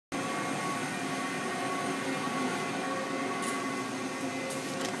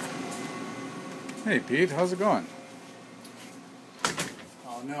Hey Pete, how's it going?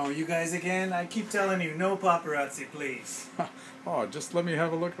 Oh no, you guys again? I keep telling you, no paparazzi, please. Oh, just let me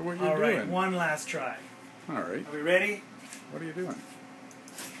have a look at what you're Alright, doing. one last try. Alright. Are we ready? What are you doing?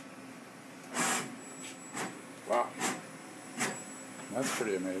 Wow. That's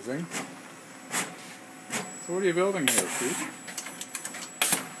pretty amazing. So what are you building here, Pete?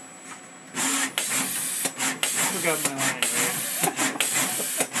 Forgot my line, right?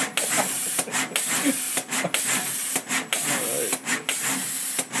 Alright.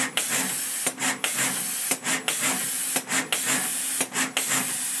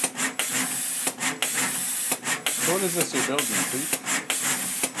 So what is this you're building, Pete?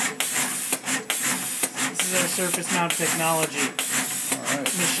 This is our surface mount technology Alright.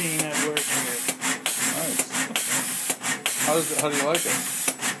 machine I've worked with. Nice. How do you like it?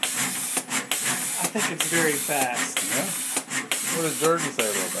 I think it's very fast. Yeah? What does Jordon say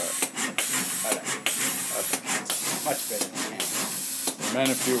about that? I don't know. It's much better than that. The man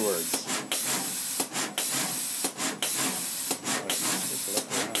of few words. Let's take a look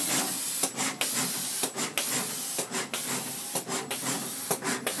around.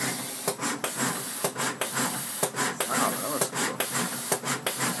 Wow, that looks cool.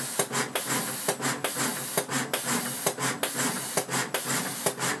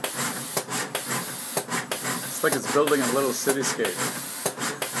 It's like it's building a little cityscape.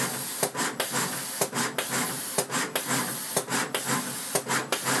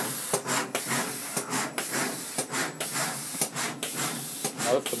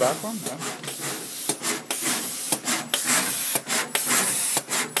 Now that's the back one? Yeah.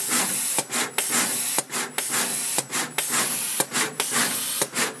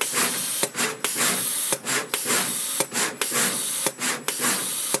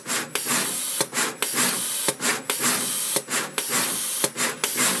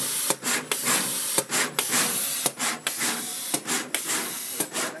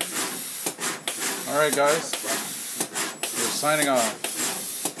 Alright guys, we're signing off.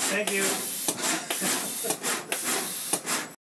 Thank you.